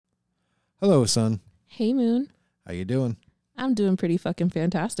Hello, son. Hey, Moon. How you doing? I'm doing pretty fucking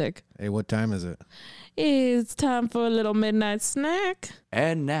fantastic. Hey, what time is it? It's time for a little midnight snack.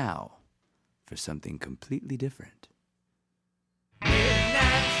 And now, for something completely different.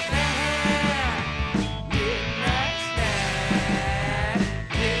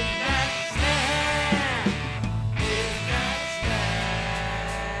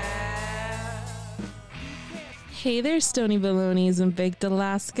 Hey there, Stony Balonies and Baked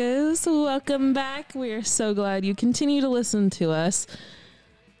Alaskas. Welcome back. We are so glad you continue to listen to us.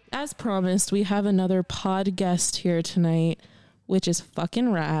 As promised, we have another pod guest here tonight, which is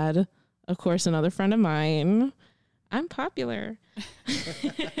fucking rad. Of course, another friend of mine. I'm popular.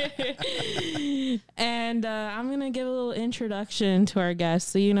 And I'm going to give a little introduction to our guest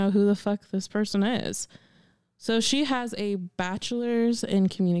so you know who the fuck this person is. So she has a bachelor's in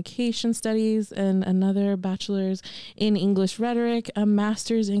communication studies and another bachelor's in English rhetoric, a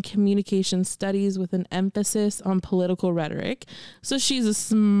master's in communication studies with an emphasis on political rhetoric. So she's a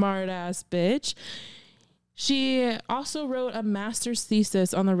smart ass bitch. She also wrote a master's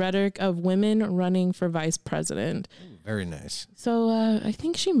thesis on the rhetoric of women running for vice president. Very nice. So I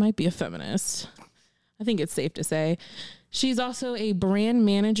think she might be a feminist. I think it's safe to say. She's also a brand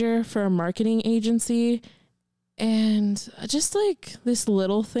manager for a marketing agency. And just like this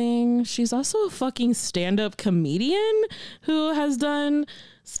little thing, she's also a fucking stand-up comedian who has done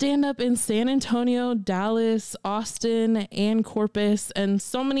stand-up in San Antonio, Dallas, Austin, and Corpus, and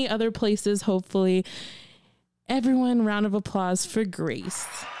so many other places, hopefully. Everyone, round of applause for Grace.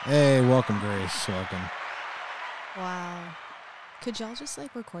 Hey, welcome, Grace. Welcome. Wow. Could y'all just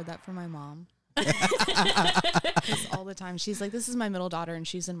like record that for my mom? Because all the time she's like, this is my middle daughter and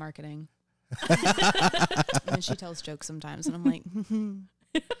she's in marketing. And she tells jokes sometimes, and I'm like,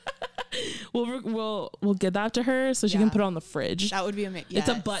 we'll get that to her so she can put it on the fridge. That would be amazing. It's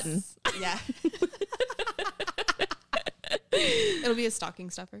a button. Yeah. It'll be a stocking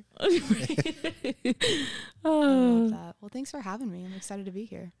stuffer. I love that. Well, thanks for having me. I'm excited to be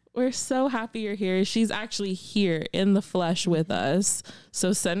here. We're so happy you're here. She's actually here in the flesh with us,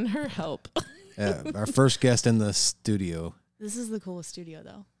 so send her help. Yeah, our first guest in the studio. This is the coolest studio,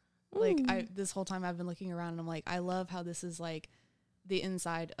 though. Like, this whole time I've been looking around and I'm like, I love how this is like the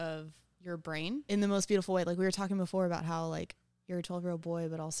inside of your brain in the most beautiful way. Like, we were talking before about how like you're a 12-year-old boy,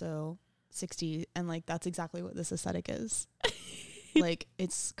 but also 60. And like, that's exactly what this aesthetic is. Like,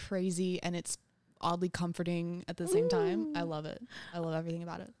 it's crazy and it's oddly comforting at the same time. I love it. I love everything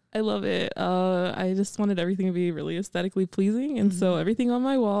about it. I love it. I just wanted everything to be really aesthetically pleasing. And so everything on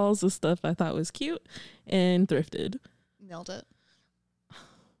my walls is stuff I thought was cute and thrifted. Nailed it.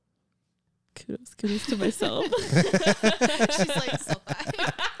 Kudos to myself. She's like, so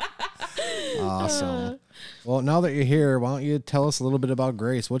bad. Awesome. Well, now that you're here, why don't you tell us a little bit about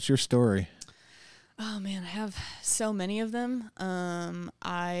Grace? What's your story? Oh man, I have so many of them.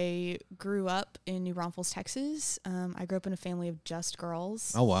 I grew up in New Braunfels, Texas. I grew up in a family of just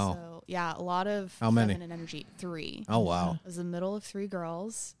girls. Oh wow. So yeah, a lot of How many? feminine energy. 3. Oh wow. I was the middle of 3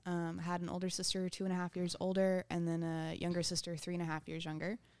 girls. I had an older sister 2.5 years older, and then a younger sister 3.5 years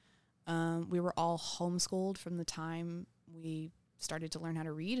younger. We were all homeschooled from the time we started to learn how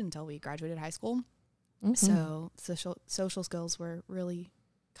to read until we graduated high school. Mm-hmm. So social skills were really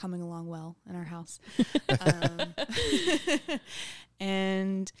coming along well in our house.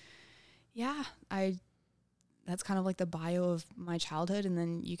 And yeah, that's kind of like the bio of my childhood. And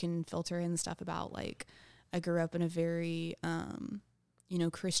then you can filter in stuff about like, I grew up in a very,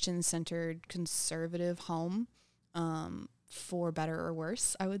 Christian-centered conservative home, for better or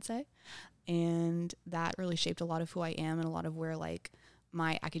worse, I would say. And that really shaped a lot of who I am and a lot of where like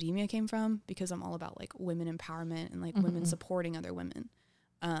my academia came from, because I'm all about like women empowerment and like women supporting other women.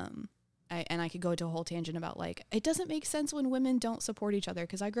 I could go into a whole tangent about like, it doesn't make sense when women don't support each other,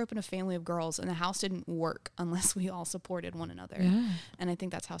 because I grew up in a family of girls and the house didn't work unless we all supported one another. Yeah. And I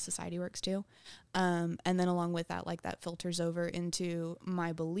think that's how society works too. And then along with that, like that filters over into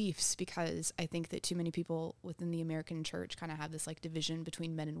my beliefs, because I think that too many people within the American church kind of have this like division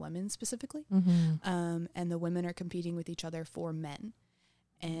between men and women specifically. And the women are competing with each other for men.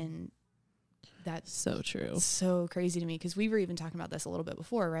 And that's so true. So crazy to me, because we were even talking about this a little bit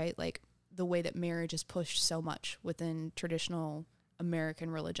before, right? Like the way that marriage is pushed so much within traditional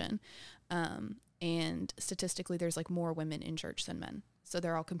American religion. And statistically, there's like more women in church than men. So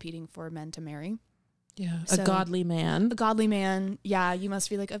they're all competing for men to marry. Yeah. So, a godly man. A godly man. Yeah. You must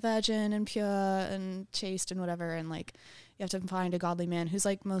be like a virgin and pure and chaste and whatever. And like, you have to find a godly man who's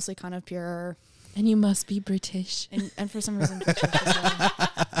like mostly kind of pure. And you must be British. And for some reason, British as well.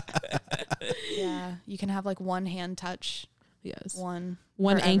 Yeah. You can have like one hand touch Yes. One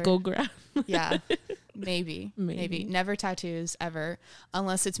One forever. ankle grab. Yeah. Maybe. Maybe. Never tattoos ever.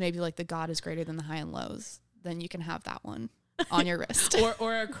 Unless it's maybe like the God is greater than the high and lows. Then you can have that one on your wrist.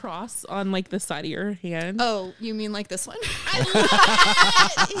 or a cross on like the side of your hand. Oh, you mean like this one?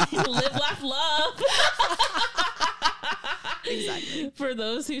 Live, laugh, love. Exactly. For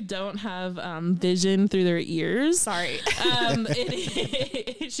those who don't have vision through their ears, Sorry.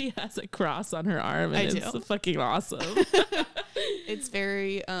 she has a cross on her arm, and I it's do. fucking awesome. It's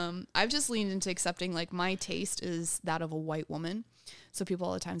very I've just leaned into accepting like my taste is that of a white woman. So people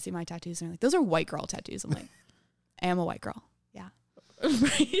all the time see my tattoos and they're like, those are white girl tattoos. I'm like, I am a white girl. Yeah.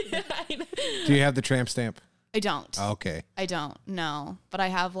 Do you have the tramp stamp? I don't. Okay. I don't. No. But I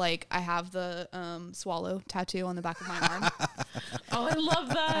have the swallow tattoo on the back of my arm. Oh, I love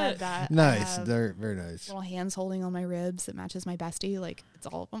I that. have that. I Nice. have They're very nice. little hands holding on my ribs that matches my bestie. Like it's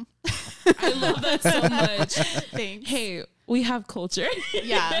all of them. I love that so much. Thanks. Hey, we have culture.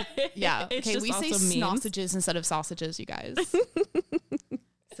 Yeah. Yeah. It's Okay. just We say also memes. sausages instead of sausages, you guys.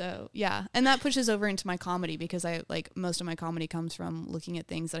 So yeah. And that pushes over into my comedy because I like most of my comedy comes from looking at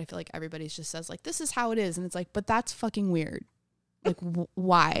things that I feel like everybody just says like, this is how it is. And it's like, but that's fucking weird. Like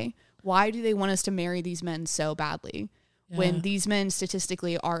why? Why do they want us to marry these men so badly? When these men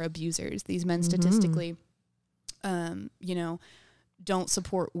statistically are abusers, these men statistically, don't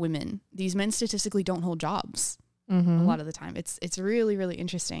support women. These men statistically don't hold jobs a lot of the time. It's really, really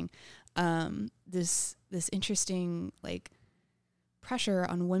interesting. This interesting like pressure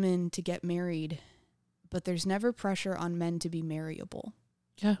on women to get married, but there's never pressure on men to be marryable.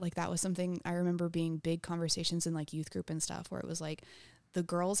 Yeah. Like that was something I remember being big conversations in like youth group and stuff where it was like the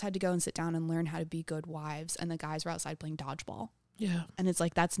girls had to go and sit down and learn how to be good wives and the guys were outside playing dodgeball. Yeah. And it's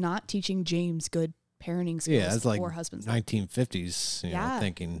like, that's not teaching James good parenting skills Yeah, it's like or husbands. 1950s, Yeah.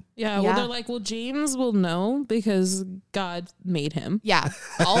 thinking. Yeah. Well, they're like, well, James will know because God made him. Yeah.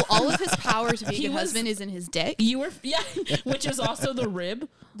 All of his power to be a He good was- husband is in his dick. You were, yeah, which is also the rib,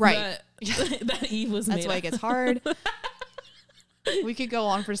 Right. That Eve was That's made why of. it gets hard. We could go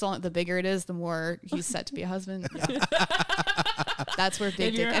on for so long. The bigger it is, the more he's set to be a husband. Yeah. That's where big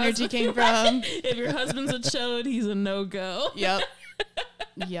If dick your energy husband- came from. If your husband's a chode, he's a no-go. Yep.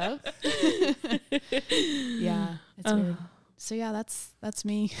 Yep. Yeah. It's weird. So yeah, that's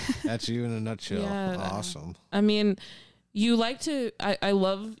me. That's you in a nutshell. Yeah. Awesome. I mean, you like to, I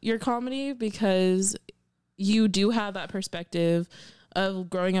love your comedy because you do have that perspective of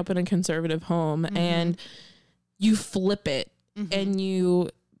growing up in a conservative home and you flip it and you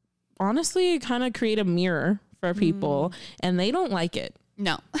honestly kind of create a mirror for people and they don't like it.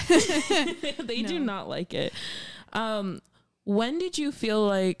 No. They do not like it. When did you feel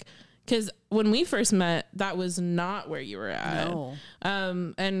like, because when we first met, that was not where you were at. No.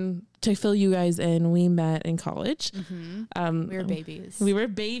 And to fill you guys in, we met in college. We were babies. We were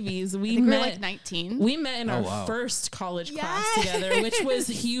babies. I think we were met like 19. We met in our wow. first college class Yes. together, which was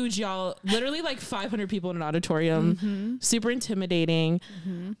huge, y'all. Literally like 500 people in an auditorium. Super intimidating.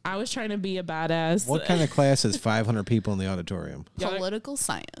 I was trying to be a badass. What kind of class is 500 people in the auditorium? Political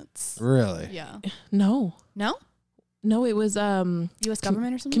science. Really? Yeah. No, it was U.S.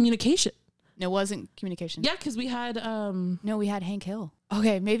 government or something? communication. No, it wasn't communication. Yeah, because we had No, we had Hank Hill.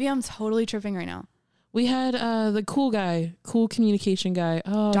 Okay, maybe I'm totally tripping right now. the cool communication guy.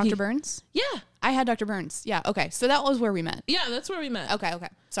 Oh, Dr. Burns? Yeah, I had Dr. Burns. Yeah, okay. So that was where we met. yeah, that's where we met. Okay.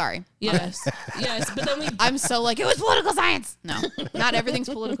 Sorry. Yes, yes, but then we. I'm so like, it was political science. No, not everything's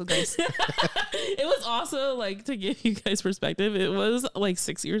political, Grace. It was also like, to give you guys perspective, it was like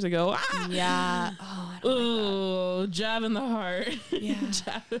 6 years ago. Ah! Yeah. Oh, I don't Ooh, jab in the heart.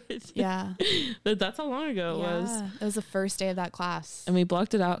 Yeah. Yeah. That's how long ago it was. Yeah. It was the first day of that class. And we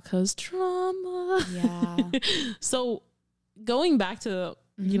blocked it out because trauma. Yeah. So going back to,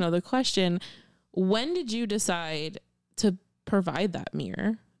 the question, when did you decide to provide that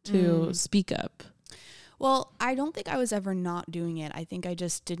mirror to speak up? Well, I don't think I was ever not doing it. I think I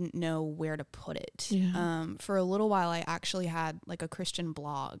just didn't know where to put it. Yeah. For a little while, I actually had like a Christian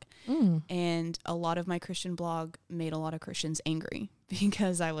blog, and a lot of my Christian blog made a lot of Christians angry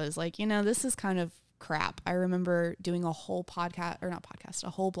because I was like, this is kind of crap. I remember doing a whole a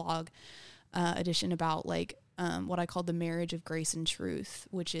whole blog edition about like what I called the marriage of grace and truth,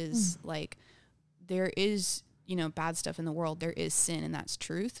 which is like there is, bad stuff in the world. There is sin, and that's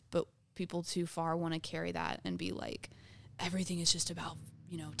truth, but people too far want to carry that and be like, everything is just about,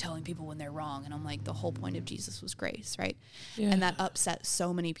 telling people when they're wrong. And I'm like, the whole point of Jesus was grace, right? Yeah. And that upset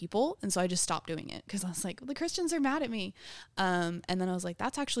so many people. And so I just stopped doing it because I was like, well, the Christians are mad at me. And then I was like,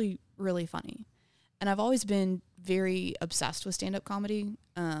 that's actually really funny. And I've always been very obsessed with stand-up comedy,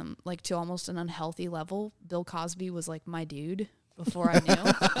 like to almost an unhealthy level. Bill Cosby was like my dude before I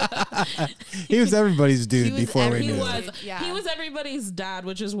knew. He was everybody's dude He was before we every- knew. He it. was. Yeah. He was everybody's dad,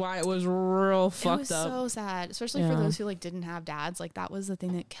 which is why it was real It fucked was up. so sad, especially for Yeah. those who like didn't have dads. Like that was the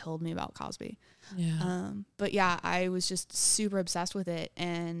thing that killed me about Cosby. Yeah. But yeah, I was just super obsessed with it,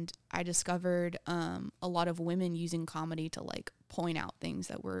 and I discovered a lot of women using comedy to like point out things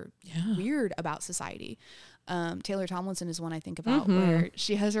that were Yeah. weird about society. Taylor Tomlinson is one I think about, Mhm. where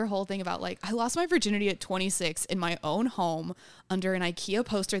she has her whole thing about like, I lost my virginity at 26 in my own home under an IKEA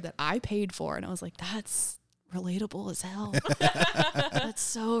poster that I paid for, and I was like, that's relatable as hell. That's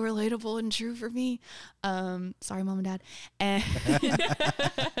so relatable and true for me. Sorry, mom and dad. And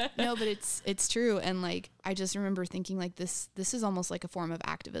no, but it's true. And like, I just remember thinking like this is almost like a form of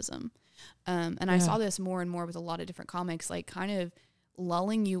activism. And I saw this more and more with a lot of different comics, like kind of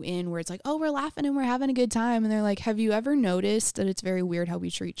lulling you in where it's like, oh, we're laughing and we're having a good time. And they're like, have you ever noticed that it's very weird how we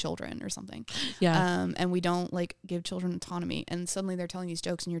treat children or something? Yeah. And we don't like give children autonomy. And suddenly they're telling these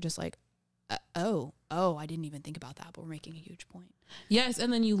jokes and you're just like, oh, I didn't even think about that, but we're making a huge point. Yes.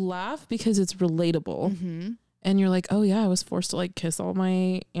 And then you laugh because it's relatable. Mm-hmm. And you're like, oh yeah, I was forced to like kiss all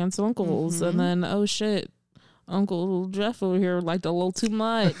my aunts and uncles. Mhm. And then, oh shit, Uncle Jeff over here liked a little too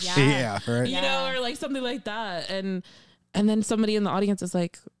much. Yeah. Yeah, right. You know, or like something like that. And then somebody in the audience is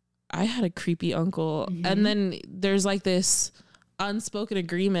like, I had a creepy uncle. Mhm. And then there's like this unspoken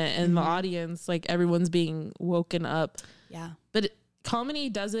agreement in the Mhm. audience, like everyone's being woken up. Yeah. But comedy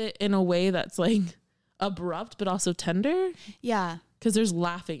does it in a way that's like abrupt, but also tender, Yeah. because there's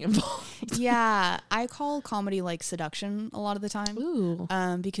laughing involved. Yeah. I call comedy like seduction a lot of the time. Ooh.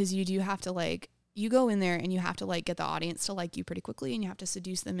 Because you do have to like, you go in there and you have to like get the audience to like you pretty quickly, and you have to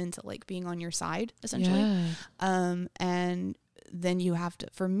seduce them into like being on your side essentially. Yeah. And then you have to,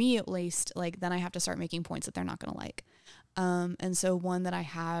 for me at least, like then I have to start making points that they're not going to like. And so one that I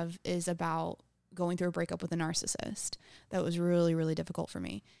have is about going through a breakup with a narcissist that was really, really difficult for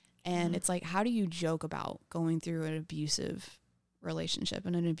me. And it's like, how do you joke about going through an abusive relationship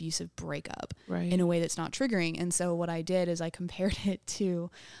and an abusive breakup Right. in a way that's not triggering? And so what I did is I compared it to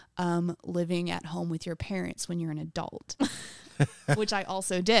living at home with your parents when you're an adult, which I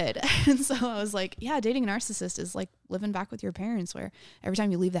also did. And so I was like, yeah, dating a narcissist is like living back with your parents, where every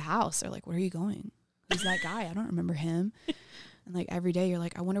time you leave the house, they're like, where are you going? Who's that guy? I don't remember him. And like every day you're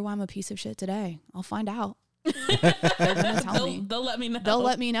like, I wonder why I'm a piece of shit today. I'll find out. They're gonna tell me. They'll let me know. They'll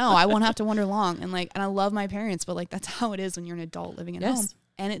let me know. I won't have to wonder long. And like, and I love my parents, but like that's how it is when you're an adult living at Yes. home.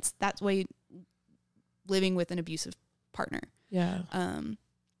 And it's that way living with an abusive partner. Yeah.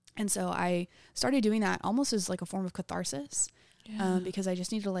 And so I started doing that almost as like a form of catharsis, because I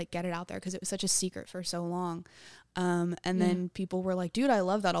just needed to like get it out there because it was such a secret for so long. And then people were like, dude, I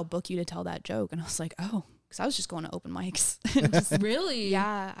love that. I'll book you to tell that joke. And I was like, oh, because I was just going to open mics. And just, Really?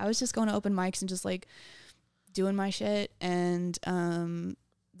 yeah, I was just going to open mics and just like doing my shit. And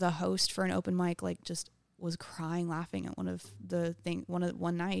the host for an open mic like just was crying laughing at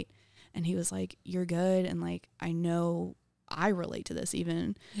one night. And he was like, you're good. And like, I know I relate to this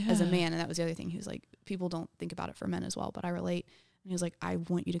even as a man. And that was the other thing. He was like, people don't think about it for men as well, but I relate. And he was like, I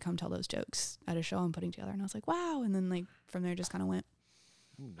want you to come tell those jokes at a show I'm putting together. And I was like, wow. And then like from there just kind of went.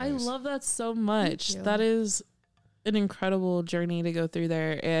 I love that so much. you. That is an incredible journey to go through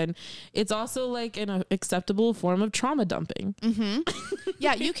there. And it's also like an acceptable form of trauma dumping. Mm-hmm.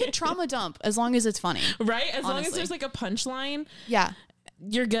 Yeah, you can trauma dump as long as it's funny. Right? As long as Honestly. there's like a punchline, Yeah.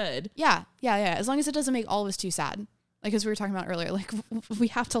 you're good. Yeah. As long as it doesn't make all of us too sad. Like, as we were talking about earlier, like we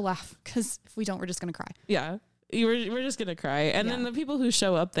have to laugh because if we don't, we're just going to cry. Yeah. We're just going to cry. And then Yeah. the people who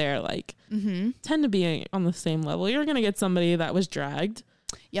show up there like Mm-hmm. tend to be on the same level. You're going to get somebody that was dragged.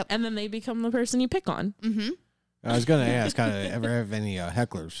 Yep. And then they become the person you pick on. Mm-hmm. I was gonna ask, ever have any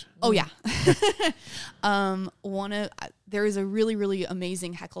hecklers? Oh yeah. There is a really, really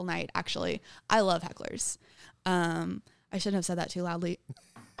amazing heckle night. Actually, I love hecklers. I shouldn't have said that too loudly.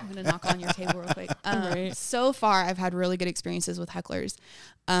 I'm gonna knock on your table real quick. Right. So far, I've had really good experiences with hecklers.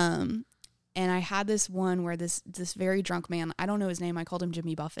 And I had this one where this very drunk man, I don't know his name. I called him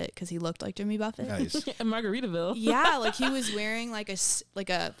Jimmy Buffett because he looked like Jimmy Buffett. Nice. In Margaritaville. Yeah, like he was wearing like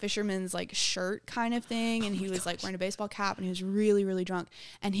a fisherman's like shirt kind of thing, and he was like wearing a baseball cap, and he was really, really drunk,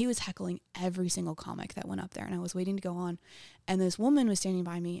 and he was heckling every single comic that went up there, and I was waiting to go on, and this woman was standing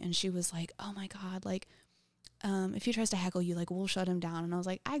by me, and she was like, "Oh my God, like, if he tries to heckle you, like we'll shut him down," and I was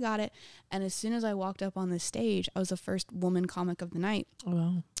like, "I got it," and as soon as I walked up on the stage, I was the first woman comic of the night. Oh,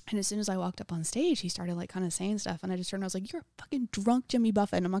 wow. And as soon as I walked up on stage, he started like kind of saying stuff. And I just turned and I was like, you're a fucking drunk Jimmy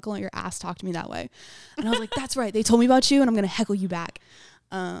Buffett. And I'm not going to let your ass talk to me that way. And I was like, that's right. They told me about you and I'm going to heckle you back.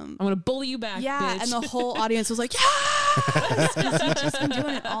 I'm gonna bully you back, yeah, bitch. and the whole audience was like, yes, because he'd just been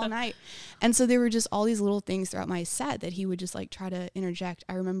doing it all night. And so there were just all these little things throughout my set that he would just like try to interject.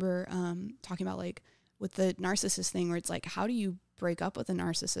 I remember talking about like with the narcissist thing where it's like, how do you break up with a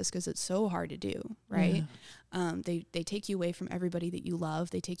narcissist? Because it's so hard to do, right? Yeah. They take you away from everybody that you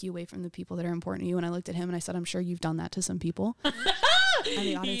love. They take you away from the people that are important to you. And I looked at him and I said, I'm sure you've done that to some people. And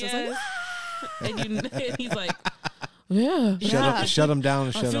the audience was like, and he's like, yeah. Shut him down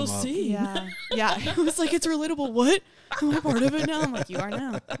and I shut feel him up. seen. yeah. Yeah. It was like, it's relatable. What? Am I part of it now? I'm like, you are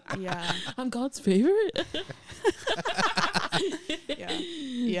now. Yeah. I'm God's favorite. Yeah.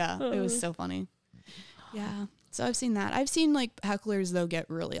 Yeah. It was so funny. Yeah. So I've seen that. I've seen like hecklers though get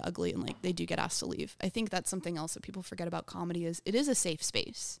really ugly and like they do get asked to leave. I think that's something else that people forget about comedy is it is a safe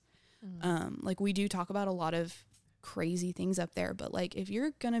space. Like we do talk about a lot of crazy things up there, but like if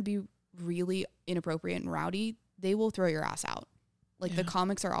you're going to be really inappropriate and rowdy, they will throw your ass out. Like the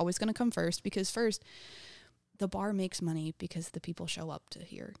comics are always going to come first because first the bar makes money because the people show up to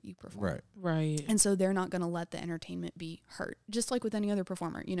hear you perform. Right. And so they're not going to let the entertainment be hurt. Just like with any other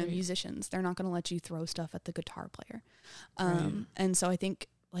performer, you know, musicians, they're not going to let you throw stuff at the guitar player. And so I think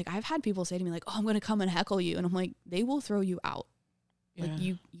like I've had people say to me like, oh, I'm going to come and heckle you. And I'm like, they will throw you out. Yeah. Like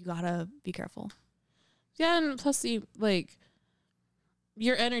you gotta be careful. Yeah. And plus like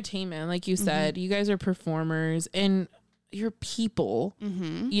your entertainment, like you said, you guys are performers and you're people,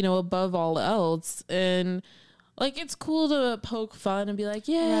 you know, above all else. And like, it's cool to poke fun and be like,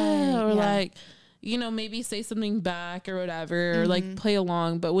 like, you know, maybe say something back or whatever, or like play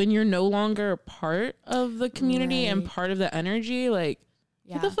along. But when you're no longer a part of the community and part of the energy, like,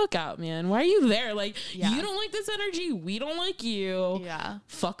 get the fuck out, man. Why are you there? Like, you don't like this energy. We don't like you. Yeah.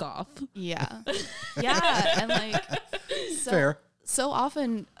 Fuck off. Yeah. Yeah. And like, Fair. So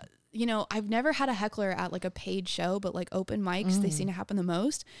often, you know, I've never had a heckler at like a paid show, but like open mics, they seem to happen the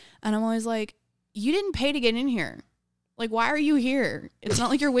most. And I'm always like, you didn't pay to get in here. Like, why are you here? It's not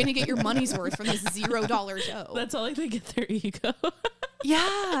like you're waiting to get your money's worth from this $0 show. That's how like they get their ego.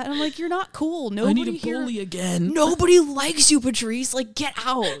 Yeah. And I'm like, you're not cool. Nobody I need to bully again. Nobody likes you, Patrice. Like, get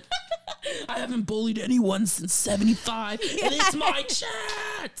out. I haven't bullied anyone since 75, and it's my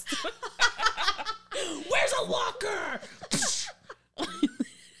chance. Where's a locker?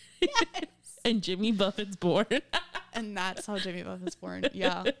 Yes. And Jimmy Buffett's born. And that's how Jimmy Buffett's born.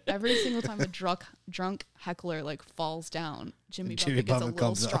 Yeah. Every single time a drunk heckler like falls down, Jimmy Buffett gets a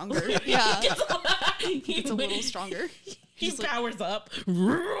little stronger. Yeah. He gets a little stronger. He powers like, up.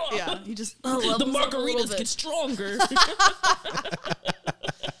 Yeah. He just the margaritas get stronger.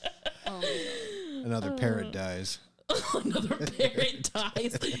 Another parrot dies. Another parrot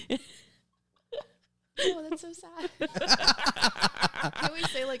dies. Oh, that's so sad. I always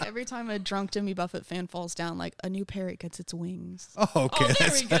say, like, every time a drunk Jimmy Buffett fan falls down, like, a new parrot gets its wings. Oh, okay. Oh,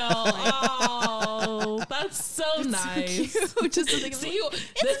 there we go. Oh, that's so nice. So just to think of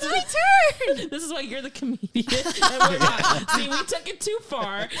it's my turn. This is why you're the comedian. And we're not. See, we took it too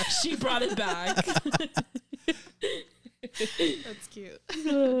far. She brought it back. That's cute.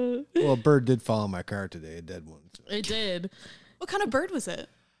 Well, a bird did fall in my car today, a dead one. So. It did. What kind of bird was it?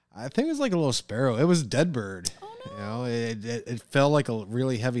 I think it was like a little sparrow. It was a dead bird. Oh, no. You know, it fell like a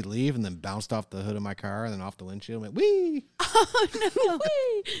really heavy leaf and then bounced off the hood of my car and then off the windshield and went, wee! Oh, no.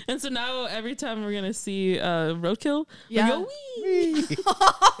 Wee! And so now every time we're going to see roadkill, we go, wee!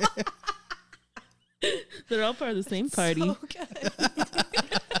 They're all part of the same party. So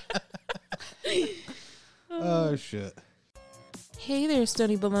good. Oh, shit. Hey there,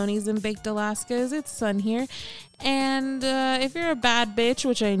 Stony Balonies and Baked Alaskas. It's Sun here. And if you're a bad bitch,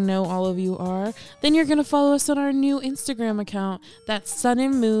 which I know all of you are, then you're going to follow us on our new Instagram account. That's Sun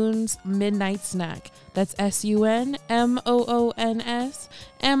and Moon's Midnight Snack. That's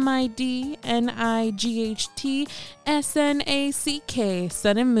SUNMOONSMIDNIGHTSNACK.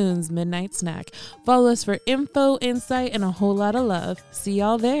 Sun and Moon's Midnight Snack. Follow us for info, insight, and a whole lot of love. See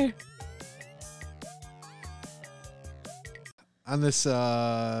y'all there. On this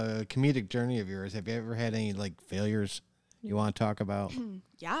comedic journey of yours, have you ever had any like failures you want to talk about?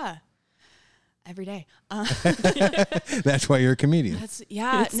 Yeah. Every day. That's why you're a comedian.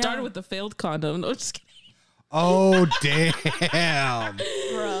 It started with the failed condom. No, just kidding. Oh, damn.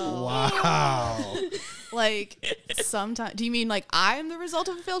 Bro. Wow. Like, sometimes, do you mean like I'm the result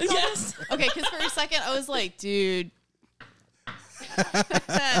of a failed condom? Yes. Okay, because for a second I was like, dude.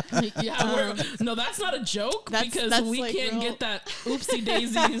 Yeah, no, that's not a joke because we like can't get that oopsie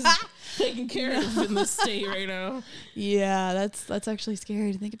daisies taken care of in this state right now. Yeah, that's actually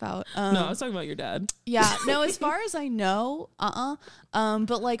scary to think about. No, I was talking about your dad. Yeah, no, as far as I know,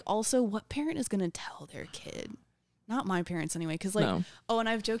 but like also what parent is going to tell their kid not my parents anyway, because like, No. oh, and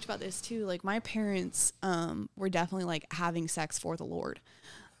I've joked about this too. Like my parents were definitely like having sex for the Lord.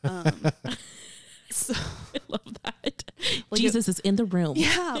 So I love that. Like Jesus is in the room.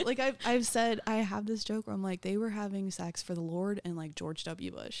 yeah, like I've said, I have this joke where I'm like, they were having sex for the Lord and like George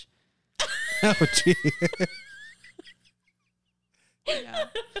W. Bush. Oh, gee. Yeah,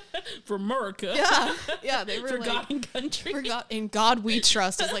 For America. yeah, they were For like, God and country. for God, in God we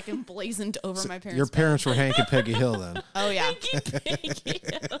trust is like emblazoned over my parents. Your parents were Hank and Peggy Hill then. Oh yeah, Thank you.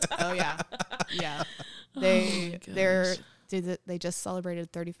 oh yeah, yeah. Oh They just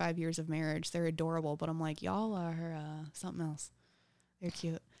celebrated 35 years of marriage. They're adorable, but I'm like, y'all are something else. They're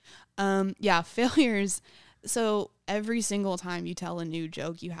cute. Yeah, failures. So every single time you tell a new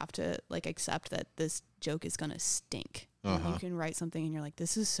joke, you have to like accept that this joke is gonna stink. And you can write something and you're like,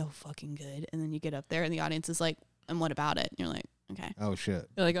 this is so fucking good, and then you get up there and the audience is like, and what about it? And you're like, okay. Oh, shit.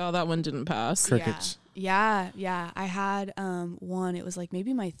 You're like, oh, that one didn't pass. Crickets. Yeah. I had one. It was like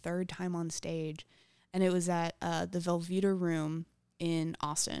maybe my third time on stage, and it was at the Velveeta Room in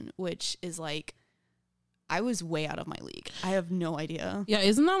Austin, which is like, I was way out of my league. I have no idea. Yeah,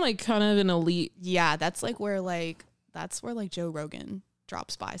 isn't that like kind of an elite? Yeah, that's where Joe Rogan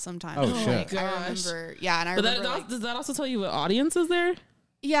drops by sometimes. Oh, Like, shit. I Gosh. remember. Yeah, and I But remember. like, does that also tell you what audience is there?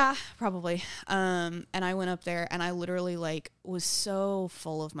 yeah, probably. And I went up there and I literally like was so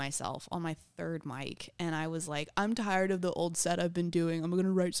full of myself on my third mic, and I was like, I'm tired of the old set I've been doing. I'm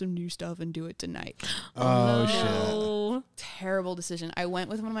gonna write some new stuff and do it tonight. Oh, shit. No. Terrible decision. I went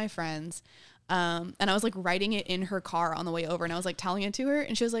with one of my friends, and I was like writing it in her car on the way over, and I was like telling it to her,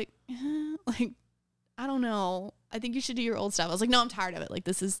 and she was like, like, I don't know. I think you should do your old stuff. I was like, no, I'm tired of it. Like,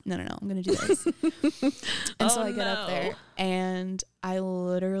 this is no. I'm gonna do this. And so I get up there, and I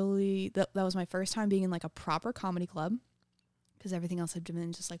literally that was my first time being in like a proper comedy club, because everything else had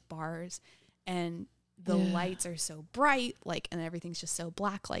been just like bars, and the lights are so bright, like, and everything's just so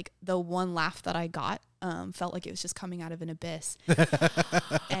black. Like, the one laugh that I got felt like it was just coming out of an abyss.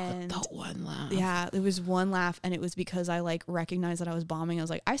 And The one laugh. yeah, there was one laugh, and it was because I like recognized that I was bombing. I was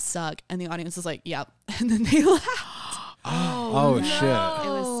like, I suck, and the audience was like, yep, and then they laughed. Oh, no. shit. It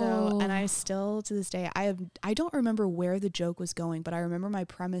was so, and I still to this day, I don't remember where the joke was going, but I remember my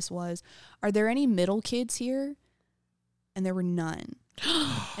premise was, are there any middle kids here? And there were none.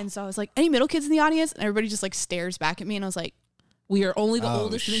 And so I was like, any middle kids in the audience? And everybody just like stares back at me, and I was like, We are only the Oh,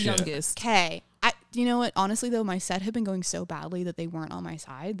 oldest and the shit. youngest. okay. You know what? Honestly, though, my set had been going so badly that they weren't on my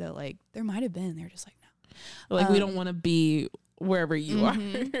side. That like there might have been. They're just like, no. Like, we don't want to be wherever you are.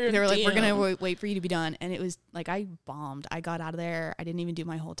 They were like, we're Damn. gonna wait for you to be done, and it was like I bombed. I got out of there. I didn't even do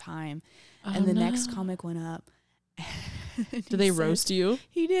my whole time, and the next comic went up. Did they roast you?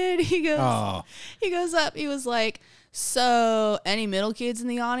 He did. He goes. Oh. He goes up. He was like, so any middle kids in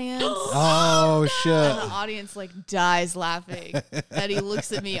the audience? Oh, And the shit. audience like dies laughing. And he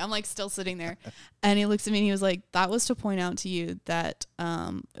looks at me. I'm like still sitting there. And he looks at me and he was like, that was to point out to you that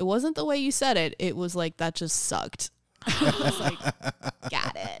it wasn't the way you said it. It was like, that just sucked. I was like,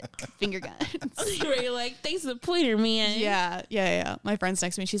 got it. Finger guns. You're like, thanks for the pointer, man. Yeah. My friend's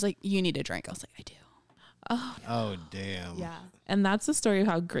next to me. She's like, you need a drink. I was like, I do. Oh, damn. Yeah. And that's the story of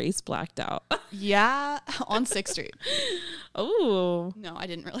how Grace blacked out. Yeah. On 6th Street. Oh. No, I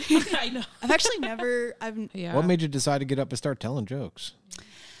didn't really. I know. I've actually never, Yeah. What made you decide to get up and start telling jokes?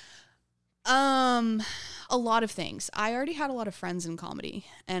 a lot of things. I already had a lot of friends in comedy,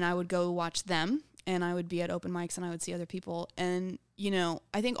 and I would go watch them, and I would be at open mics, and I would see other people. And, you know,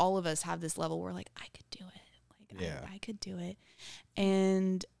 I think all of us have this level where like, I could do it. Like, Yeah. I could do it.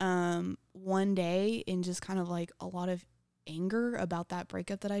 And one day, in just kind of like a lot of anger about that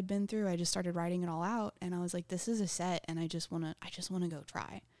breakup that I'd been through, I just started writing it all out, and I was like, this is a set, and I just want to go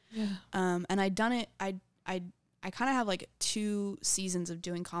try. Yeah. And I'd done it. I kind of have like 2 seasons of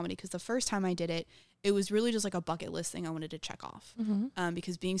doing comedy, because the first time I did it, it was really just like a bucket list thing I wanted to check off.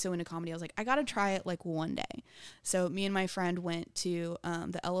 Because being so into comedy, I was like, I got to try it like one day. So me and my friend went to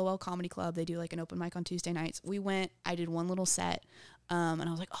the LOL Comedy Club. They do like an open mic on Tuesday nights. We went, I did one little set, and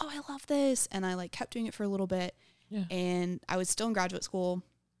I was like, oh, I love this. And I like kept doing it for a little bit. Yeah. And I was still in graduate school,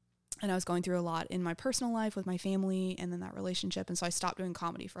 and I was going through a lot in my personal life with my family and then that relationship. And so I stopped doing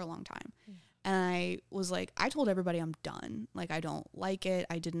comedy for a long time. And I was like, I told everybody I'm done. Like, I don't like it.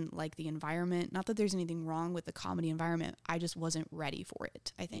 I didn't like the environment. Not that there's anything wrong with the comedy environment. I just wasn't ready for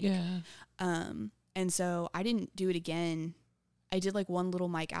it, I think. Yeah. And so I didn't do it again. I did like one little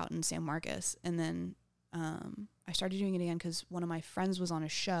mic out in San Marcos. And then I started doing it again because one of my friends was on a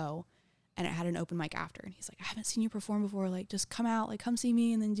show, and it had an open mic after. And he's like, I haven't seen you perform before. Like, just come out, like, come see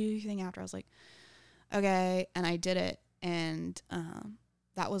me and then do your thing after. I was like, okay. And I did it. And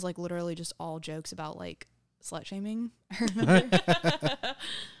that was like literally just all jokes about like slut shaming. I remember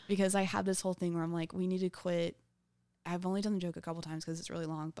because I had this whole thing where I'm like, we need to quit. I've only done the joke a couple times because it's really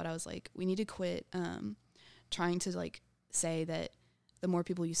long, but I was like, we need to quit trying to like say that the more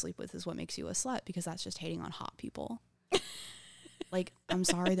people you sleep with is what makes you a slut, because that's just hating on hot people. Like, I'm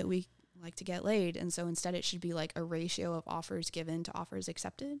sorry that we like to get laid, and so instead it should be like a ratio of offers given to offers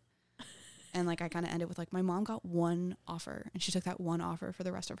accepted. And like I kind of ended with like, my mom got one offer and she took that one offer for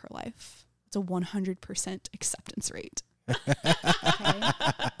the rest of her life. It's a 100% acceptance rate. Okay.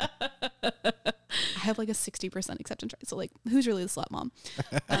 I have like a 60% acceptance rate. So like, who's really the slut, mom?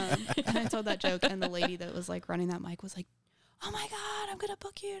 And I told that joke, and the lady that was like running that mic was like, oh my God, I'm going to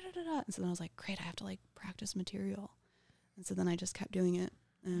book you. Da, da, da. And so then I was like, great, I have to like practice material. And so then I just kept doing it.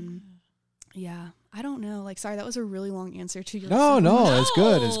 And yeah, I don't know. Like, sorry, that was a really long answer to your No, it's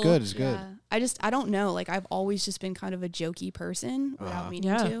good. It's good. It's good. Yeah. I don't know. Like, I've always just been kind of a jokey person without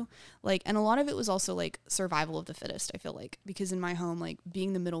meaning to. Like, and a lot of it was also like survival of the fittest, I feel like, because in my home, like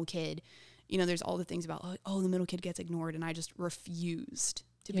being the middle kid, you know, there's all the things about, like, oh, the middle kid gets ignored. And I just refused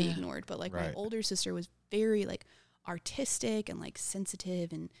to be ignored. But like my older sister was very like artistic and like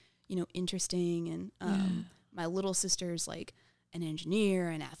sensitive and, you know, interesting. And my little sister's like an engineer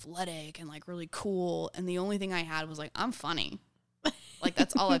and athletic and like really cool. And the only thing I had was like, I'm funny. Like,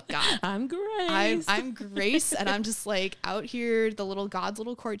 that's all I've got. I'm Grace. I'm Grace, and I'm just like out here, the little God's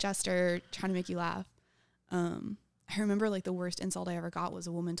little court jester, trying to make you laugh. I remember like the worst insult I ever got was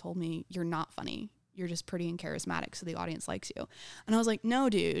a woman told me, you're not funny. You're just pretty and charismatic, so the audience likes you. And I was like, no,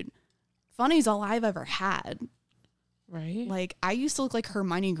 dude, funny's all I've ever had. Right. Like, I used to look like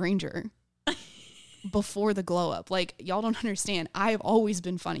Hermione Granger before the glow up. Like, y'all don't understand. I've always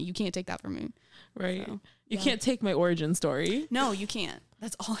been funny. You can't take that from me. Right. So, you can't take my origin story. No, you can't.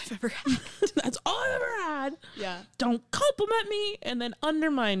 That's all I've ever had. That's all I've ever had. Yeah. Don't compliment me and then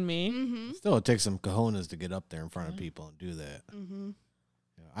undermine me. Mm-hmm. Still, it takes some cojones to get up there in front of people and do that. Mm-hmm.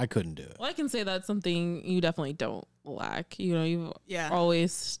 Yeah, I couldn't do it. Well, I can say that's something you definitely don't lack. You know, you've Yeah.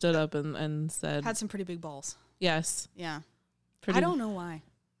 always stood up and said, Had some pretty big balls. yes. Yeah. Pretty, I don't know why.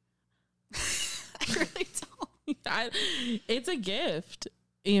 I really don't. It's a gift.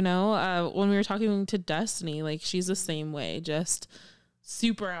 You know, when we were talking to Destiny, like, she's the same way, just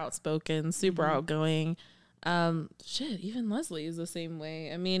super outspoken, super outgoing. Even Leslie is the same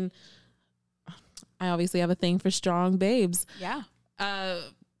way. I mean, I obviously have a thing for strong babes. Yeah.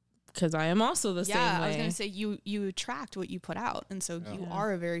 Because I am also the same way. Yeah, I was going to say, you attract what you put out. And so you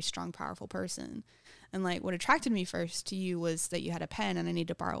are a very strong, powerful person. And like, what attracted me first to you was that you had a pen and I needed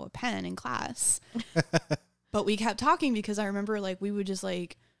to borrow a pen in class. But we kept talking because I remember like we would just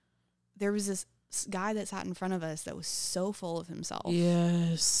like, there was this guy that sat in front of us that was so full of himself.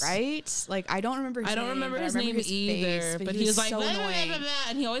 Yes. Right? Like, I don't remember his name. I don't remember his name either. But he was like, blah, blah, blah, blah, blah,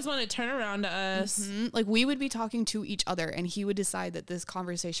 and he always wanted to turn around to us. Mm-hmm. Like, we would be talking to each other and he would decide that this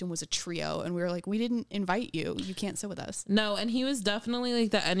conversation was a trio. And we were like, we didn't invite you. You can't sit with us. No, and he was definitely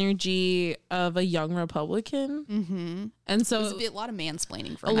like the energy of a young Republican. Mm-hmm. And so it was a lot of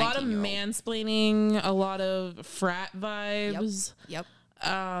mansplaining for a lot of 19-year-old. mansplaining, a lot of frat vibes. Yep.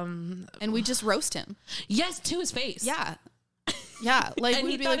 And we just roast him. Yes, to his face. Yeah. Yeah. Like, And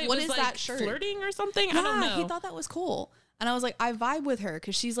we'd he be thought like, it what was is like that shirt? flirting or something? Yeah, I don't know. he thought that was cool. And I was like, I vibe with her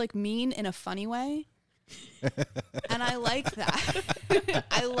because she's like mean in a funny way. And I like that.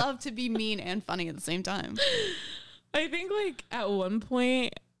 I love to be mean and funny at the same time. I think like at one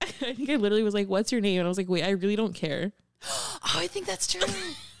point, I think I literally was like, what's your name? And I was like, wait, I really don't care. Oh, I think that's true.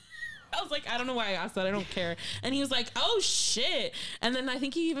 I was like, I don't know why I asked that. I don't care. And he was like, oh shit. And then I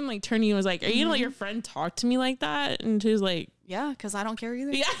think he even like turned to you and was like, are you gonna let your friend talk to me like that? And she was like, Yeah, because I don't care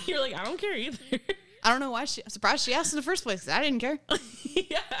either. yeah. You're like, I don't care either. I don't know why I'm surprised she asked in the first place because I didn't care.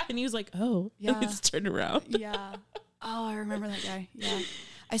 Yeah. And he was like, oh. Yeah. And just turned around. Yeah. Oh, I remember that guy. Yeah.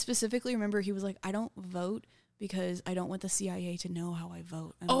 I specifically remember he was like, I don't vote because I don't want the CIA to know how I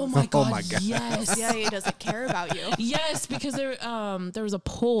vote. And I Oh was my like, god. my God. the Yes. CIA doesn't care about you. Yes, because there was a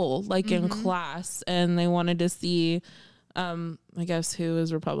poll like in class and they wanted to see I guess who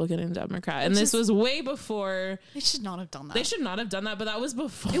is Republican and Democrat. And this was way before. They should not have done that. They should not have done that, but that was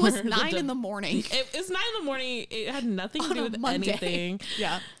before. It was 9 in the morning. It was 9 in the morning. It had nothing to On do a with Monday. anything.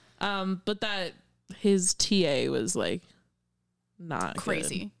 Yeah. But that his TA was like not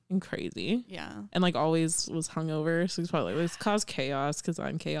Crazy. good and crazy. Yeah. And like always was hungover. So he's probably like, this caused chaos because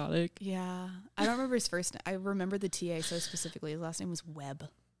I'm chaotic. Yeah. I don't remember his first name. I remember the TA so specifically. His last name was Webb.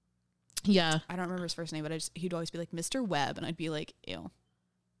 Yeah. I don't remember his first name, but he'd always be like, Mr. Webb. And I'd be like, ew.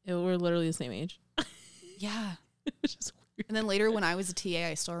 We're literally the same age. Yeah. It's just weird. And then later when I was a TA,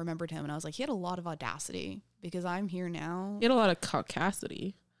 I still remembered him. And I was like, he had a lot of audacity because I'm here now. He had a lot of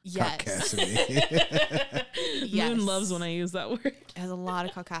caucasity. Yes. Caucasity. Yes. Moon loves when I use that word. It has a lot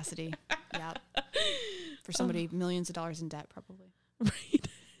of caucasity. Yeah. For somebody millions of dollars in debt, probably. Right.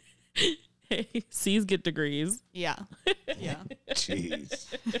 Hey, C's get degrees. Yeah. Yeah. Jeez.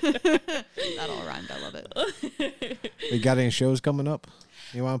 That all rhymed. I love it. You got any shows coming up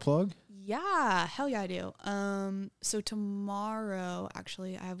you want to plug? Yeah, hell yeah, I do. So tomorrow,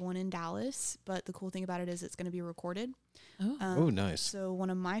 actually, I have one in Dallas, but the cool thing about it is it's going to be recorded. Oh, nice. So one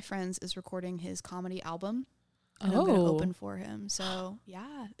of my friends is recording his comedy album, and I'm going to open for him. So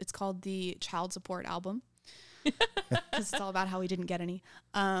yeah, it's called the Child Support Album because it's all about how he didn't get any.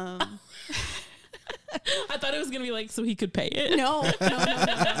 I thought it was gonna be like so he could pay it. No.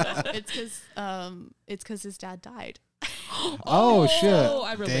 It's because his dad died. Oh, shit.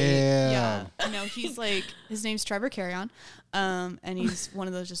 I relate. Damn. Yeah, no, he's like, his name's Trevor Carrion, and he's one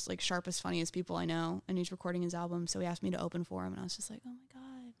of those just like sharpest, funniest people I know, and he's recording his album, so he asked me to open for him, and I was just like, oh my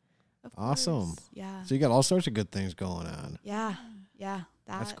god, of Awesome. course. Yeah, So you got all sorts of good things going on. yeah,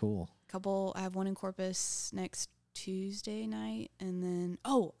 That's cool. I have one in Corpus next Tuesday night, and then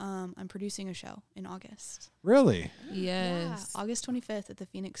I'm producing a show in August. Really? Yes. Yeah, August 25th at the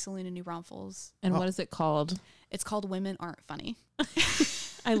Phoenix Saloon in New Braunfels. And what is it called? It's called Women Aren't Funny.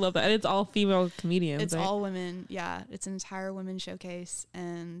 I love that. It's all female comedians. It's right? all women. Yeah. It's an entire women showcase.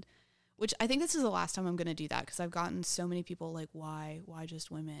 And which I think this is the last time I'm going to do that because I've gotten so many people like, why just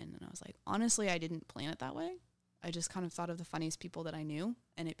women? And I was like, honestly, I didn't plan it that way. I just kind of thought of the funniest people that I knew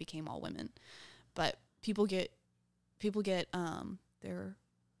and it became all women. But people get their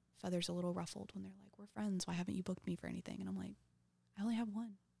feathers a little ruffled when they're like, we're friends. Why haven't you booked me for anything? And I'm like, I only have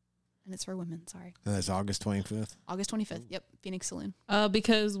one. And it's for women. Sorry. And that's August 25th. August 25th. Yep. Phoenix Saloon.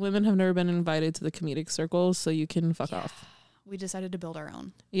 Because women have never been invited to the comedic circles, so you can fuck off. We decided to build our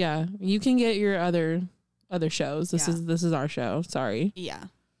own. Yeah, you can get your other shows. This Yeah. is our show. Sorry, Yeah.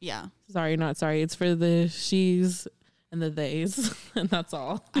 Yeah. sorry, not sorry. It's for the she's and the theys, and that's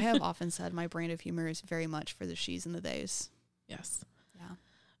all. I have often said my brand of humor is very much for the she's and the theys. Yes,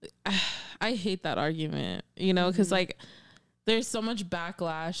 Yeah. I hate that argument. You know, because like there's so much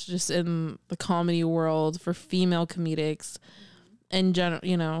backlash just in the comedy world for female comedics in general.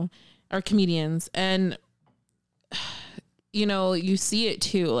 You know, or comedians and. You know, you see it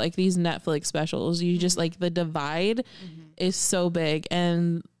too, like these Netflix specials, you just like the divide is so big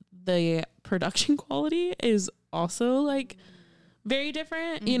and the production quality is also like very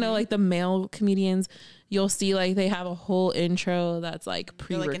different. You know, like the male comedians, you'll see like they have a whole intro that's like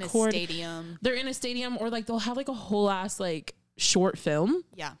They're like in a pre-recorded. stadium. They're in a stadium or like they'll have like a whole ass like short film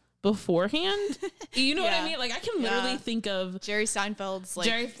Yeah. beforehand. You know what I Yeah. mean? Like I can literally Yeah. think of Jerry Seinfeld's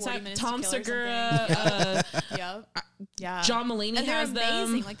like 40 minutes Tom to Kill or Segura, something. Yeah. Yeah. John Mulaney and they're has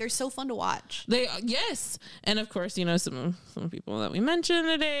amazing. them. Like they're so fun to watch. They yes, and of course, you know some people that we mentioned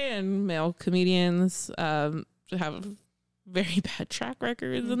today, and male comedians have very bad track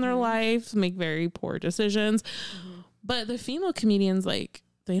records in their life, make very poor decisions. But the female comedians, like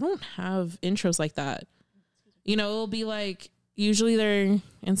they don't have intros like that. You know, it'll be like usually they're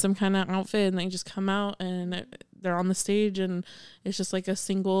in some kind of outfit and they just come out and they're on the stage and it's just like a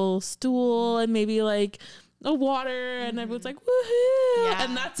single stool and maybe like a water and everyone's like woohoo, Yeah.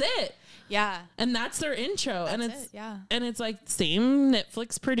 and that's it. Yeah. And that's their intro. That's and it's it. Yeah. and it's like same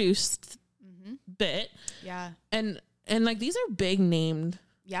Netflix produced bit. Yeah. And like these are big named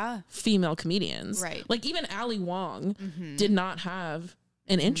Yeah. female comedians. Right. Like even Ali Wong did not have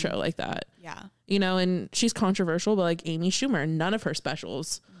an intro like that. Yeah. You know, and she's controversial, but like Amy Schumer, none of her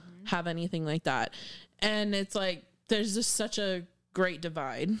specials have anything like that. And it's like there's just such a great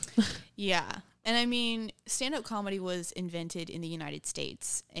divide. Yeah. And I mean, stand-up comedy was invented in the United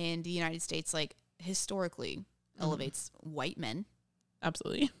States, and the United States, like, historically elevates white men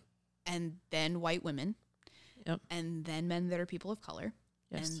Absolutely. and then white women Yep. and then men that are people of color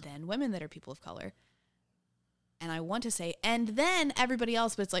Yes. and then women that are people of color. And I want to say, and then everybody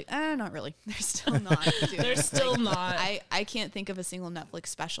else, but it's like, not really. They're still not. doing They're it. still Like, not. I can't think of a single Netflix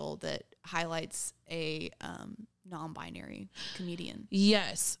special that highlights a non-binary comedian.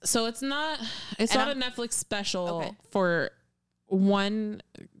 Yes. So it's not And a I'm- Netflix special Okay. for one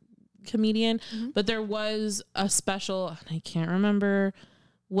comedian, Mm-hmm. but there was a special, and I can't remember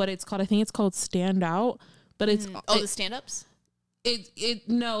what it's called. I think it's called Stand Out, but it's the stand-ups?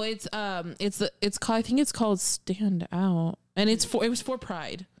 it's called, I think it's called Stand Out, and it was for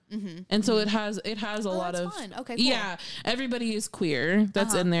Pride. And so it has a lot that's of fun. Okay, cool. Yeah, everybody is queer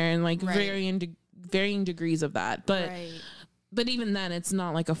that's in there, and like Right. varying degrees of that, but Right. but even then it's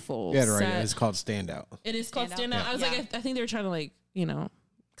not like a full Yeah, right. set. It's called Standout. It is called Stand Stand Out. Out. I was Yeah. like, I think they were trying to like, you know,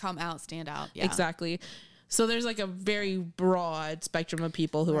 Come out, stand out. Yeah. exactly. So there's like a very broad spectrum of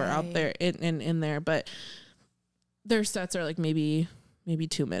people who are out there in there, but their sets are like maybe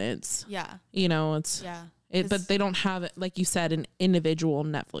 2 minutes. Yeah. You know, it's but they don't have it, like you said, an individual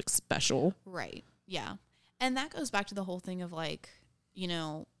Netflix special. Right. Yeah. And that goes back to the whole thing of like, you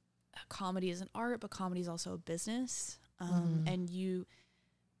know, comedy is an art, but comedy is also a business. And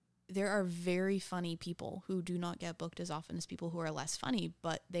there are very funny people who do not get booked as often as people who are less funny,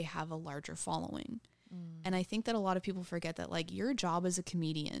 but they have a larger following. And I think that a lot of people forget that like your job as a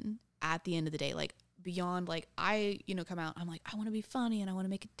comedian at the end of the day, like beyond like I, you know, come out, I'm like, I want to be funny and I want to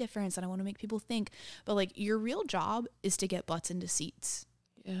make a difference and I want to make people think. But like your real job is to get butts into seats.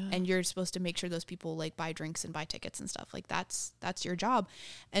 Yeah. And you're supposed to make sure those people like buy drinks and buy tickets and stuff. Like that's your job.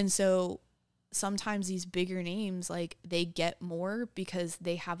 And so sometimes these bigger names, like they get more because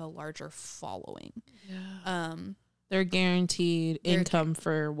they have a larger following. Yeah. They're guaranteed income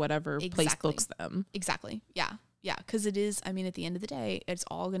for whatever place books them. Exactly. Yeah. Yeah. Cause it is, I mean, at the end of the day, it's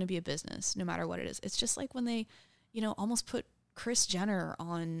all going to be a business no matter what it is. It's just like when they, you know, almost put Kris Jenner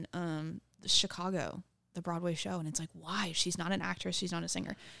on Chicago, the Broadway show. And it's like, why? She's not an actress. She's not a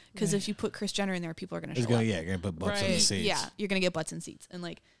singer. Cause if you put Kris Jenner in there, people are going to show up. Yeah, you're going to put butts in the seats. Yeah. You're going to get butts in seats. And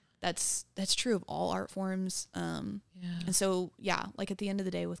like, that's true of all art forms. And so, yeah, like at the end of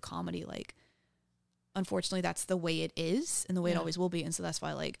the day with comedy, like, unfortunately, that's the way it is and the way it always will be. And so that's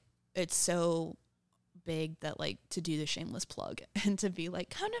why, like, it's so big that, like, to do the shameless plug and to be like,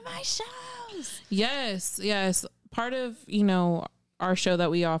 come to my shows. Yes. Part of, you know, our show that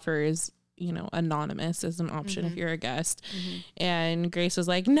we offer is, you know, anonymous as an option if you're a guest. And Grace was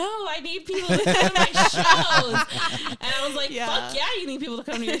like, no, I need people to come to my shows. And I was like, fuck yeah, you need people to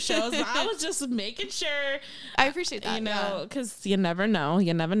come to your shows. But I was just making sure. I appreciate that. You know, because you never know.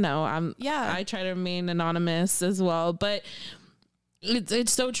 I try to remain anonymous as well. But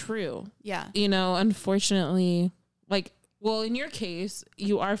it's so true. Yeah. You know, unfortunately, like, well, in your case,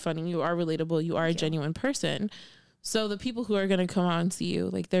 you are funny. You are relatable. You are a genuine person. So the people who are going to come out and see you,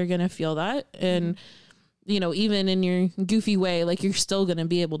 like, they're going to feel that. And, you know, even in your goofy way, like, you're still going to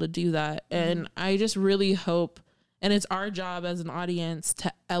be able to do that. And I just really hope, and it's our job as an audience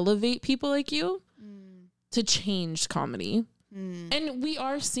to elevate people like you to change comedy. And we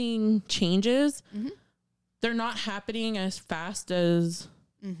are seeing changes. They're not happening as fast as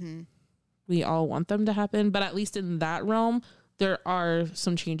we all want them to happen. But at least in that realm, there are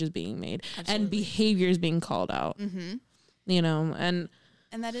some changes being made. Absolutely. And behaviors being called out, you know, and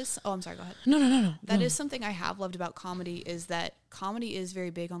that is, I'm sorry, go ahead. No. That is something I have loved about comedy is that comedy is very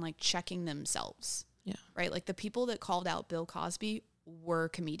big on like checking themselves. Yeah. Right. Like the people that called out Bill Cosby were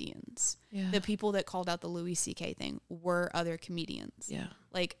comedians. Yeah. The people that called out the Louis C.K. thing were other comedians. Yeah.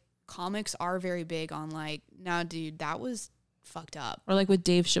 Like comics are very big on like, nah, dude, that was fucked up. Or like with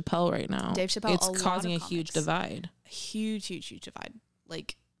Dave Chappelle right now. Dave Chappelle, it's causing a huge divide. Huge divide.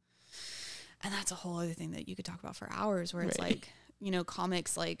 Like, and that's a whole other thing that you could talk about for hours where it's like, you know,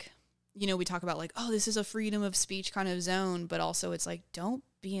 comics, like, you know, we talk about like, oh, this is a freedom of speech kind of zone, but also it's like, don't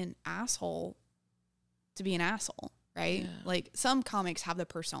be an asshole to be an asshole, right? Yeah. Like some comics have the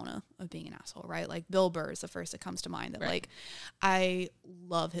persona of being an asshole, right? Like Bill Burr is the first that comes to mind that like, I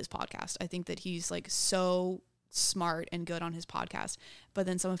love his podcast. I think that he's like so smart and good on his podcast, but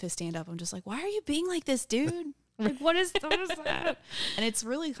then some of his stand up, I'm just like, why are you being like this, dude? Like, what is that? And it's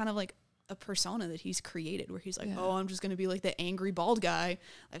really kind of like a persona that he's created where he's like, oh, I'm just going to be like the angry bald guy,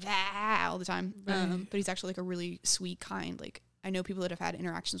 like all the time. But he's actually like a really sweet, kind, like I know people that have had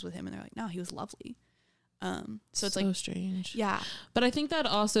interactions with him and they're like, no, he was lovely. So it's like strange. Yeah. But I think that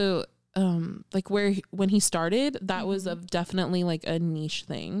also, like when he started, that was definitely like a niche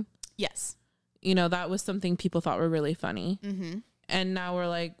thing. Yes. You know, that was something people thought were really funny. And now we're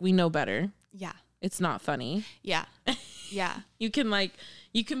like, we know better. Yeah. It's not funny. Yeah. Yeah. You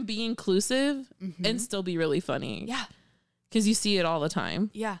can be inclusive and still be really funny. Yeah. Because you see it all the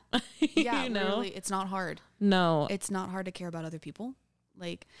time. Yeah. Yeah. You know? Literally, it's not hard. No. It's not hard to care about other people.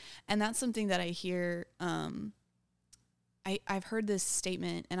 Like, and that's something that I hear, I've heard this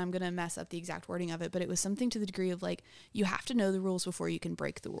statement and I'm going to mess up the exact wording of it, but it was something to the degree of like, you have to know the rules before you can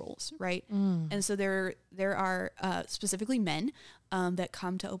break the rules. Right. And so there are specifically men that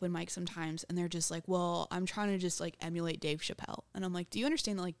come to open mic sometimes and they're just like, well, I'm trying to just like emulate Dave Chappelle. And I'm like, do you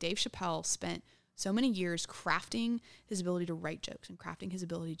understand that like Dave Chappelle spent so many years crafting his ability to write jokes and crafting his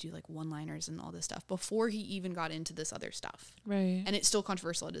ability to do like one-liners and all this stuff before he even got into this other stuff. Right. And it's still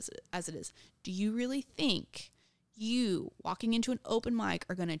controversial as it is. Do you really think you walking into an open mic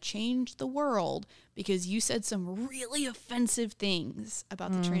are going to change the world because you said some really offensive things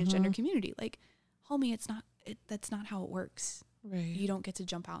about the transgender community? Like, homie, that's not how it works. Right. You don't get to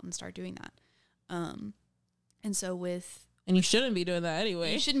jump out and start doing that. And so and you shouldn't be doing that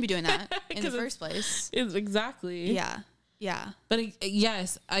anyway. you shouldn't be doing that in the 'Cause first place. It's exactly. Yeah. Yeah. But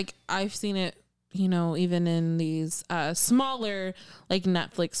yes, I've seen it, you know, even in these smaller like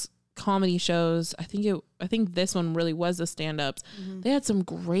Netflix comedy shows. I think this one really was the stand-ups. Mm-hmm. They had some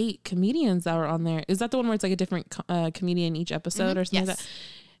great comedians that were on there. Is that the one where it's like a different comedian each episode or something like that?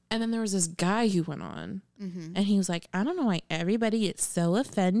 And then there was this guy who went on and he was like, I don't know why everybody gets so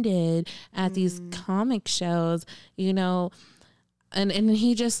offended at these comic shows, you know, and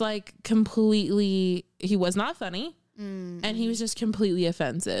he just like completely, he was not funny. And he was just completely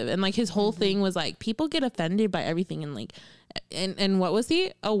offensive. And like his whole thing was like, people get offended by everything. And like, and what was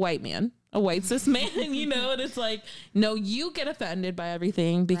he? A white man, a white cis man, you know? And it's like, no, you get offended by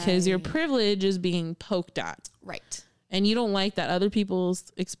everything because your privilege is being poked at. Right. And you don't like that other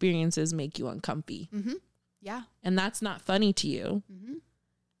people's experiences make you uncomfy. Yeah. And that's not funny to you.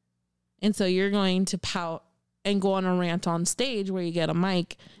 And so you're going to pout and go on a rant on stage where you get a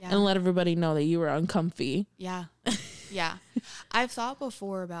mic and let everybody know that you were uncomfy. Yeah. Yeah. I've thought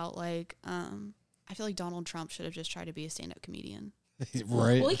before about like, I feel like Donald Trump should have just tried to be a stand-up comedian.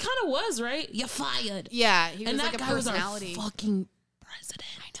 Right. Well, he kind of was, right? You're fired. Yeah. He was And like that a guy was our personality. fucking president.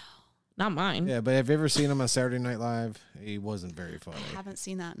 I know. Not mine. Yeah, but have you ever seen him on Saturday Night Live? He wasn't very funny. I haven't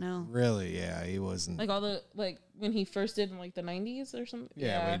seen that, no. Really? Yeah, he wasn't. Like all the, like when he first did in like the 90s or something.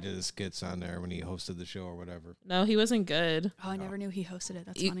 Yeah, when he did his skits on there when he hosted the show or whatever. No, he wasn't good. Oh, I never knew he hosted it.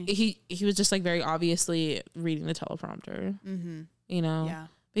 That's funny. He was just like very obviously reading the teleprompter. You know? Yeah.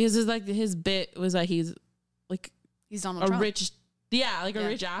 Because it's like his bit was that he's like He's Donald a Trump. rich, a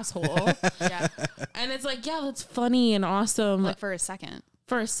rich asshole. Yeah. And it's like, yeah, that's funny and awesome Like for a second.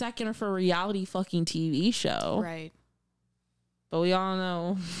 for a second or for a reality fucking TV show. Right. But we all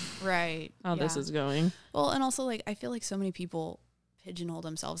know Right. how this is going. Well, and also like I feel like so many people pigeonhole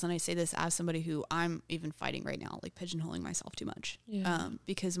themselves, and I say this as somebody who I'm even fighting right now, like pigeonholing myself too much. Yeah.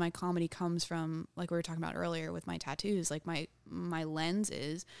 Because my comedy comes from, like we were talking about earlier with my tattoos, like my lens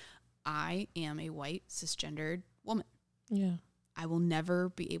is I am a white cisgendered woman. Yeah. I will never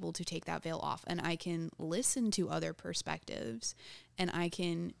be able to take that veil off, and I can listen to other perspectives, and I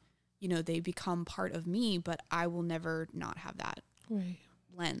can, you know, they become part of me, but I will never not have that Right.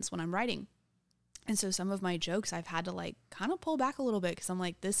 lens when I'm writing. And so some of my jokes I've had to like kind of pull back a little bit because I'm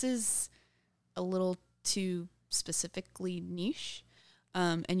like, this is a little too specifically niche.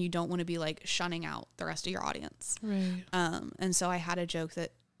 And you don't want to be like shunning out the rest of your audience. Right. And so I had a joke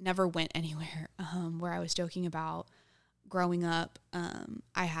that never went anywhere, where I was joking about growing up.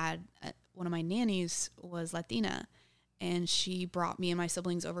 I had one of my nannies was Latina, and she brought me and my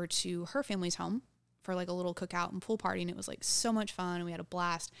siblings over to her family's home for like a little cookout and pool party. And it was like so much fun, and we had a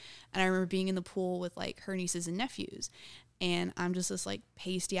blast. And I remember being in the pool with like her nieces and nephews, and I'm just this like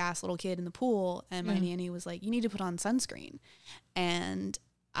pasty ass little kid in the pool. And my nanny was like, you need to put on sunscreen. And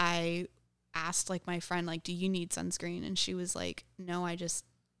I asked like my friend, like, do you need sunscreen? And she was like, no, I just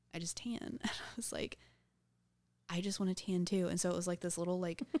tan. And I was like, I just want to tan too. And so it was like this little,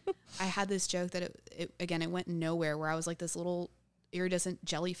 like, I had this joke that it went nowhere, where I was like this little iridescent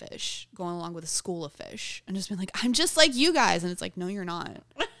jellyfish going along with a school of fish and just being like, I'm just like you guys. And it's like, no, you're not.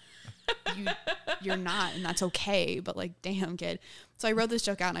 You're not. And that's okay. But like, damn, kid. So I wrote this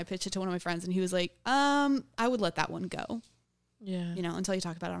joke out and I pitched it to one of my friends, and he was like, I would let that one go. Yeah. You know, until you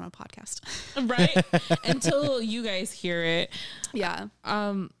talk about it on a podcast. Right. Until you guys hear it. Yeah.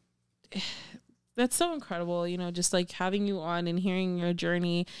 That's so incredible, you know, just like having you on and hearing your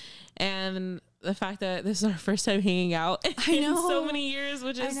journey, and the fact that this is our first time hanging out in so many years,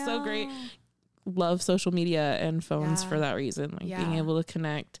 which is so great. Love social media and phones for that reason, like being able to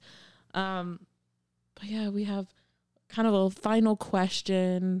connect. But yeah, we have kind of a final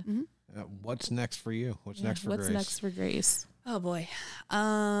question. What's next for you? What's next for Grace? What's next for Grace? Oh boy.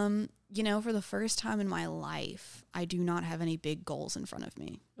 You know, for the first time in my life, I do not have any big goals in front of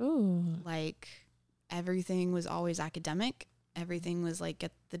me. Ooh. Like everything was always academic. Everything was like,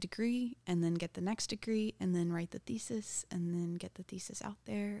 get the degree and then get the next degree and then write the thesis and then get the thesis out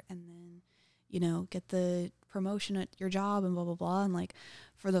there and then, you know, get the promotion at your job and blah, blah, blah. And like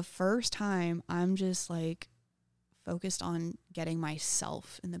for the first time, I'm just like focused on getting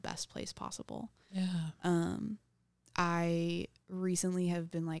myself in the best place possible. Yeah. I recently have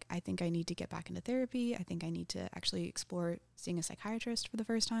been like, I think I need to get back into therapy. I think I need to actually explore seeing a psychiatrist for the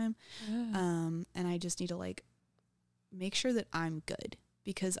first time. Yeah. And I just need to like make sure that I'm good,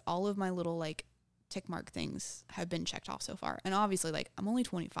 because all of my little like tick mark things have been checked off so far. And obviously like I'm only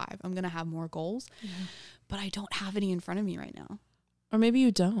 25. I'm going to have more goals, but I don't have any in front of me right now. Or maybe you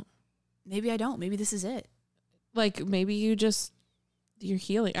don't. Maybe I don't. Maybe this is it. Like maybe you just you're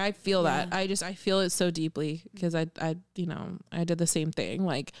healing. I feel that. I feel it so deeply because I did the same thing.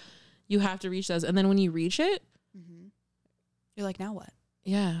 Like, you have to reach those. And then when you reach it, you're like, now what?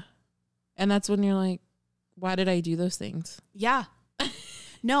 Yeah. And that's when you're like, why did I do those things? Yeah.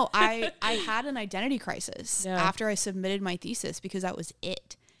 No, I had an identity crisis Yeah. after I submitted my thesis because that was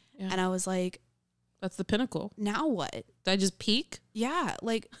it. Yeah. And I was like, That's the pinnacle. now what? Did I just peak? Yeah.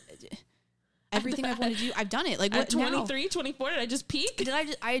 Like everything I've wanted to do, I've done it. Like, At what 23, 24, did I just peak?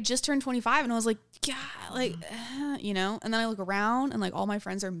 I had just turned 25 and I was like, yeah, like, you know, and then I look around and like all my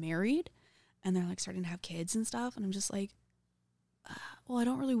friends are married and they're like starting to have kids and stuff. And I'm just like, well, I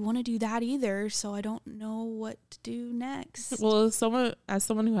don't really want to do that either. So I don't know what to do next. Well, as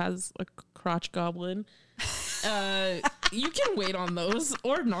someone who has a crotch goblin, you can wait on those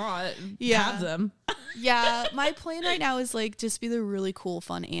or not. Yeah. Have them. Yeah. My plan right now is like just be the really cool,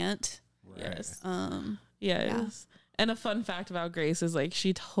 fun aunt. Yes. Yeah. Yes. And a fun fact about Grace is like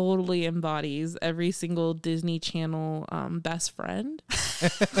she totally embodies every single Disney Channel best friend.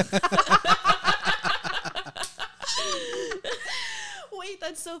 Wait,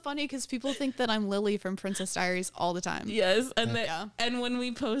 that's so funny because people think that I'm Lily from Princess Diaries all the time. Yes, and and when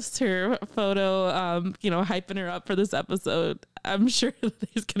we post her photo, hyping her up for this episode, I'm sure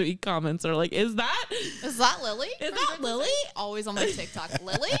there's gonna be comments or like, "Is that Lily? Is that Lily?" Always on my TikTok,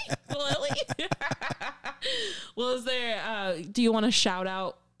 Lily. Lily?" Well, is there? Do you want to shout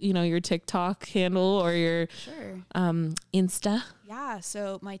out, your TikTok handle or your Insta? Yeah.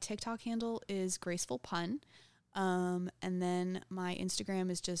 So my TikTok handle is Graceful Pun. And then my Instagram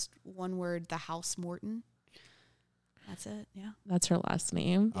is just one word, The House Morton. That's it. Yeah. That's her last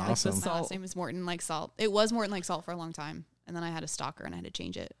name. Yeah, Awesome. my last name is Morton Like Salt. It was Morton Like Salt for a long time. And then I had a stalker and I had to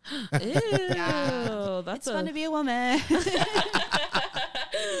change it. Ew, Yeah. that's It's fun to be a woman.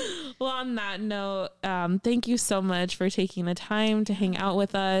 Well, on that note, thank you so much for taking the time to hang out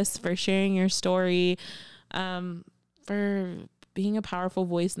with us, for sharing your story, for being a powerful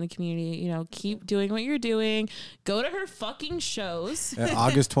voice in the community. Keep doing what you're doing. Go to her fucking shows.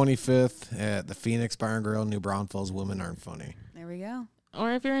 August 25th at the Phoenix Bar and Grill, New Braunfels. Women Aren't Funny. There we go.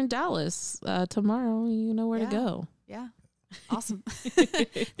 Or if you're in Dallas tomorrow, you know where to go. Yeah. Awesome.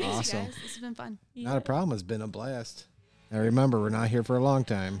 Thanks, Awesome. you guys. This has been fun. Not a problem. It's been a blast. Now remember, we're not here for a long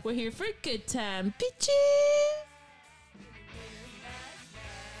time. We're here for a good time, bitches.